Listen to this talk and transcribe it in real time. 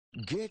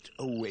Get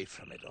away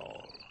from it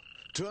all.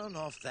 Turn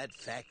off that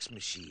fax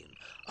machine,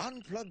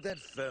 unplug that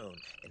phone,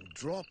 and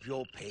drop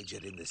your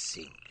pager in the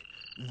sink.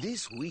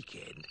 This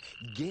weekend,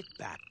 get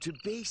back to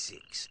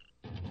basics.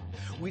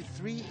 With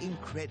 3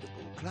 incredible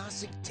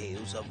classic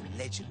tales of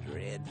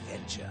legendary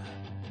adventure.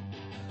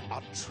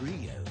 A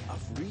trio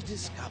of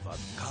rediscovered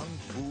kung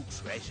fu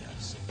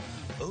treasures.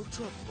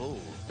 Ultra bold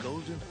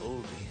golden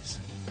oldies.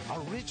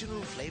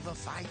 Original flavor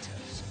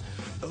fighters.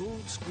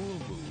 Old school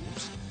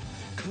moves.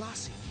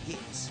 Classic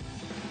hits.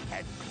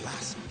 And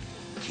classic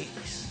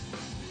kicks.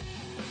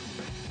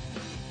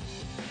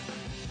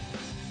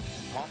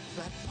 Pop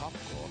that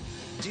popcorn,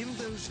 dim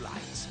those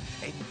lights,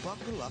 and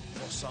buckle up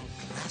for some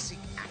classic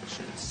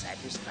action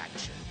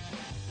satisfaction.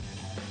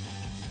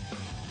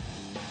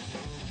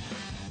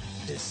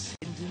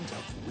 Descendant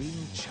of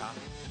Wing Chun.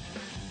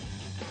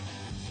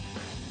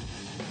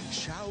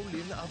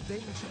 Shaolin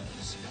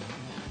Avengers.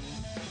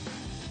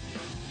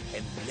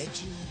 And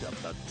Legend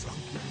of the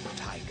Drunken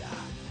Tiger.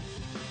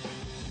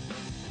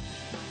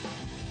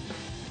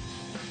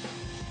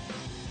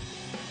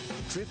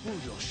 Triple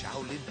your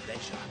Shaolin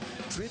pleasure,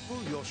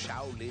 triple your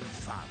Shaolin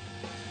fun.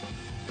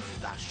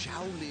 The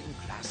Shaolin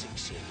Classic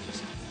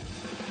Series.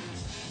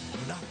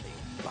 Nothing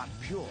but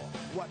pure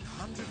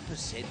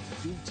 100%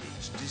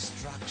 vintage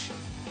destruction.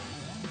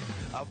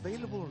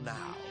 Available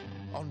now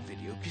on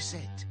video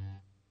cassette.